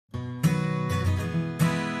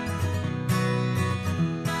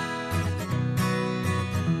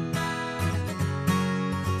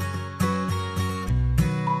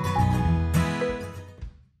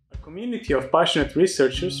community of passionate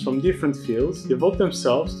researchers from different fields devote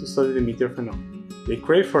themselves to study the meteor phenomenon. They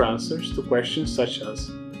crave for answers to questions such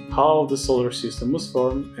as how the solar system was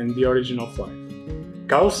formed and the origin of life.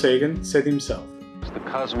 Carl Sagan said himself, "The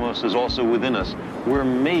cosmos is also within us. We're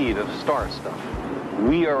made of star stuff.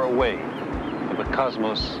 We are a way for the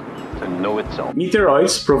cosmos to know itself."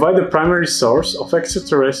 Meteoroids provide the primary source of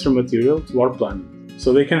extraterrestrial material to our planet,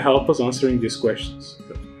 so they can help us answering these questions.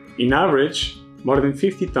 In average, more than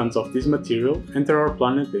 50 tons of this material enter our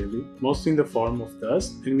planet daily, mostly in the form of dust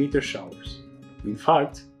and meteor showers. In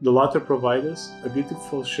fact, the latter provide us a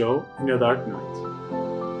beautiful show in a dark night.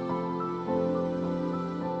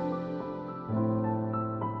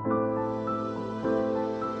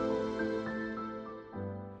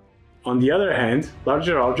 On the other hand,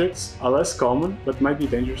 larger objects are less common but might be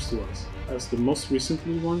dangerous to us, as the most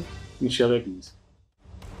recently one in Chelyabinsk.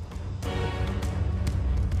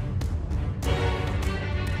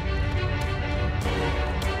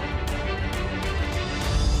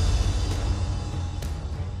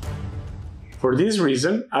 For this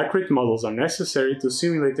reason, accurate models are necessary to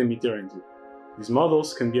simulate a meteor entry. These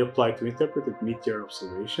models can be applied to interpreted meteor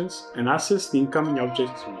observations and assess the incoming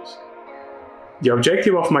object's risk. The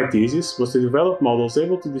objective of my thesis was to develop models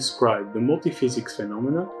able to describe the multiphysics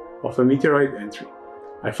phenomena of a meteoroid entry.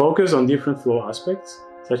 I focused on different flow aspects,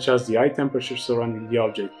 such as the high temperature surrounding the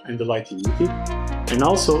object and the light emitted, and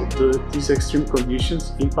also these extreme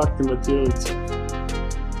conditions impact the material itself.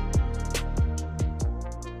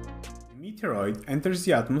 The meteoroid enters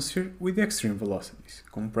the atmosphere with extreme velocities,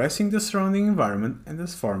 compressing the surrounding environment and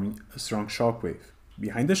thus forming a strong shock wave.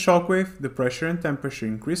 Behind the shock wave, the pressure and temperature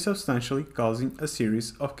increase substantially, causing a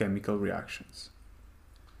series of chemical reactions.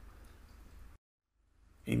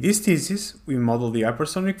 In this thesis, we model the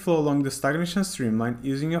hypersonic flow along the stagnation streamline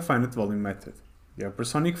using a finite volume method. The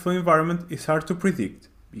hypersonic flow environment is hard to predict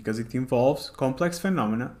because it involves complex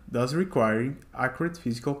phenomena, thus requiring accurate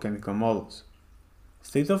physical-chemical models.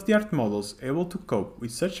 State-of-the-art models able to cope with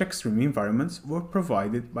such extreme environments were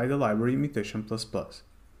provided by the library Mutation++.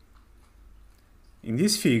 In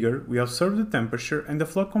this figure, we observe the temperature and the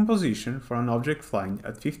flow composition for an object flying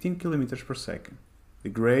at 15 km per second. The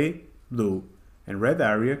gray, blue, and red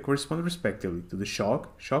area correspond respectively to the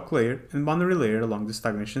shock layer, and boundary layer along the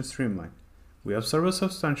stagnation streamline. We observe a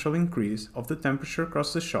substantial increase of the temperature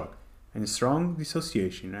across the shock and strong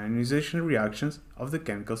dissociation and ionization reactions of the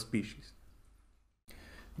chemical species.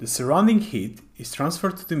 The surrounding heat is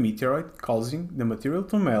transferred to the meteoroid, causing the material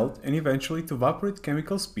to melt and eventually to evaporate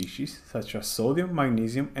chemical species such as sodium,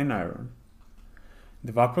 magnesium, and iron.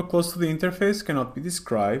 The vapor close to the interface cannot be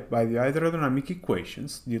described by the hydrodynamic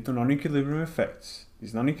equations due to non-equilibrium effects.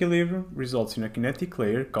 This non-equilibrium results in a kinetic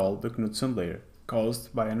layer called the Knudsen layer,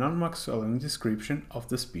 caused by a non-Maxwellian description of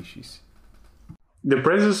the species. The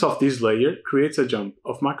presence of this layer creates a jump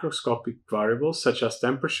of macroscopic variables such as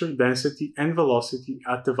temperature, density, and velocity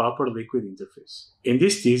at the vapor-liquid interface. In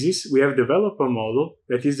this thesis, we have developed a model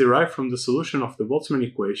that is derived from the solution of the Boltzmann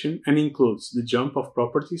equation and includes the jump of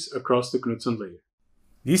properties across the Knudsen layer.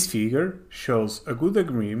 This figure shows a good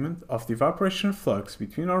agreement of the evaporation flux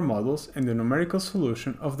between our models and the numerical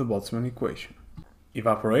solution of the Boltzmann equation.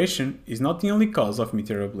 Evaporation is not the only cause of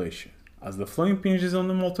meteor ablation. As the flow impinges on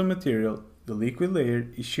the molten material, the liquid layer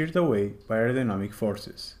is sheared away by aerodynamic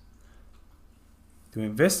forces. To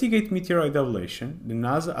investigate meteoroid ablation, the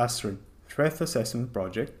NASA Asteroid Threat Assessment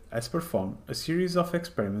Project has performed a series of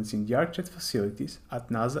experiments in the ArcJet facilities at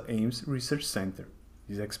NASA Ames Research Center.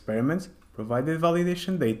 These experiments provided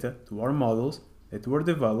validation data to our models that were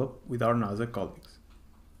developed with our NASA colleagues.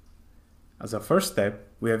 As a first step,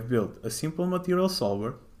 we have built a simple material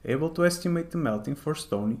solver able to estimate the melting for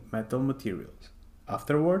stony metal materials.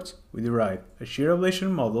 Afterwards, we derived a shear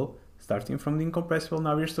ablation model starting from the incompressible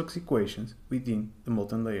Navier-Stokes equations within the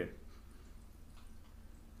molten layer.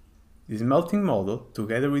 This melting model,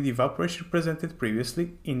 together with the evaporation presented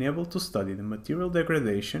previously, enabled to study the material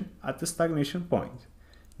degradation at the stagnation point.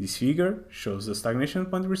 This figure shows the stagnation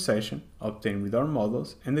point recession obtained with our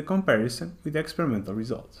models and the comparison with the experimental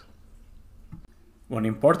results. One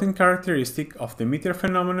important characteristic of the meteor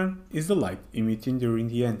phenomenon is the light emitted during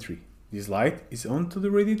the entry. This light is owed to the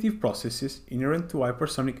radiative processes inherent to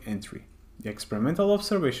hypersonic entry. The experimental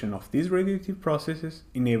observation of these radiative processes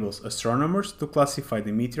enables astronomers to classify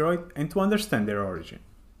the meteoroid and to understand their origin.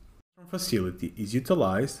 The facility is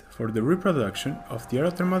utilized for the reproduction of the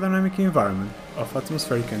aerothermodynamic environment of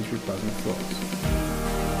atmospheric entry plasma flows.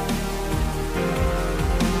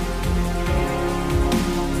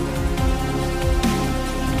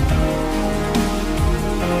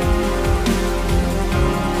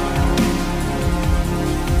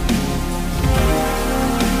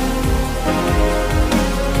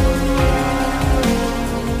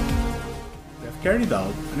 carried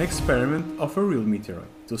out an experiment of a real meteoroid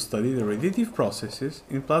to study the radiative processes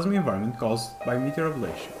in plasma environment caused by meteor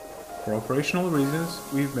ablation. For operational reasons,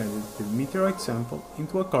 we embedded the meteoroid sample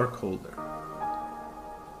into a cork holder.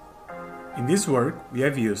 In this work, we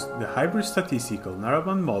have used the hybrid statistical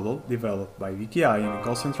narrowband model developed by VKI and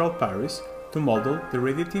École Centrale Paris to model the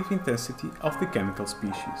radiative intensity of the chemical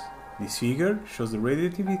species. This figure shows the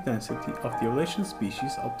radiative intensity of the ablation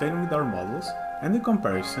species obtained with our models and the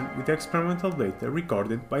comparison with the experimental data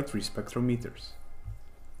recorded by 3 spectrometers.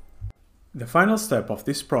 The final step of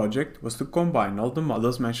this project was to combine all the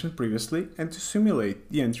models mentioned previously and to simulate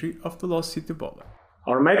the entry of the lost city bolide.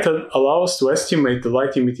 Our method allows us to estimate the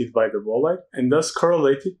light emitted by the bolide and thus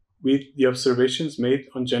correlate it with the observations made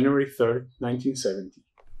on January 3, 1970.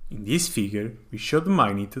 In this figure, we show the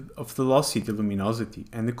magnitude of the lost city luminosity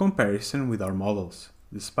and the comparison with our models.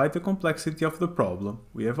 Despite the complexity of the problem,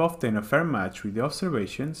 we have obtained a fair match with the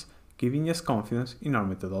observations, giving us confidence in our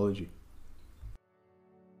methodology.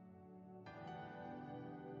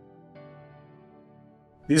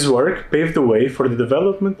 This work paved the way for the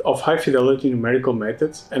development of high-fidelity numerical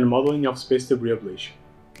methods and modeling of space debris ablation.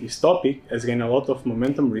 This topic has gained a lot of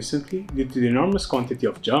momentum recently due to the enormous quantity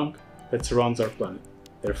of junk that surrounds our planet.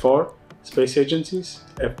 Therefore, space agencies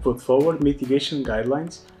have put forward mitigation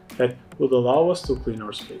guidelines that would allow us to clean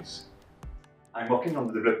our space. I'm working on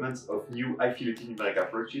the development of new high-fidelity numeric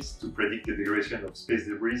approaches to predict the degradation of space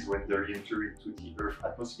debris when they re-enter into the Earth's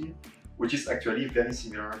atmosphere, which is actually very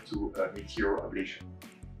similar to meteor ablation.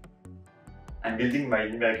 I'm building my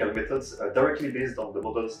numerical methods directly based on the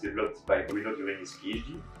models developed by Bruno during his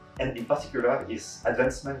PhD, and in particular his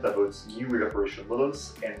advancement about new evaporation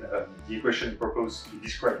models and the equation proposed to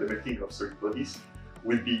describe the melting of solid bodies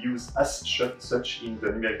will be used as such in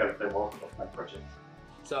the numerical framework of my project.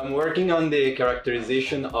 So I'm working on the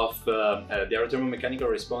characterization of the aerothermomechanical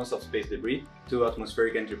response of space debris to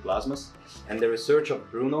atmospheric entry plasmas, and the research of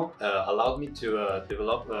Bruno allowed me to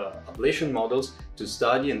develop ablation models to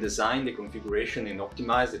study and design the configuration and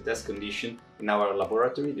optimize the test condition in our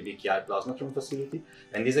laboratory, the VKI Plasmatron facility,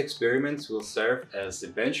 and these experiments will serve as a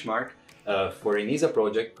benchmark for an ESA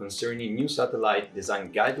project concerning new satellite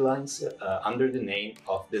design guidelines under the name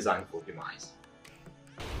of Design for Optimize.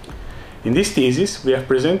 In this thesis, we have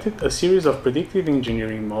presented a series of predictive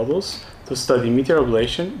engineering models to study meteor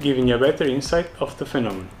ablation, giving a better insight of the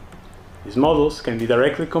phenomenon. These models can be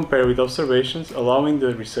directly compared with observations, allowing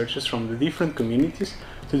the researchers from the different communities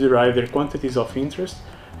to derive their quantities of interest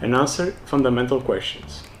and answer fundamental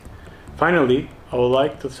questions. Finally, I would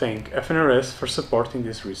like to thank FNRS for supporting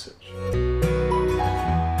this research.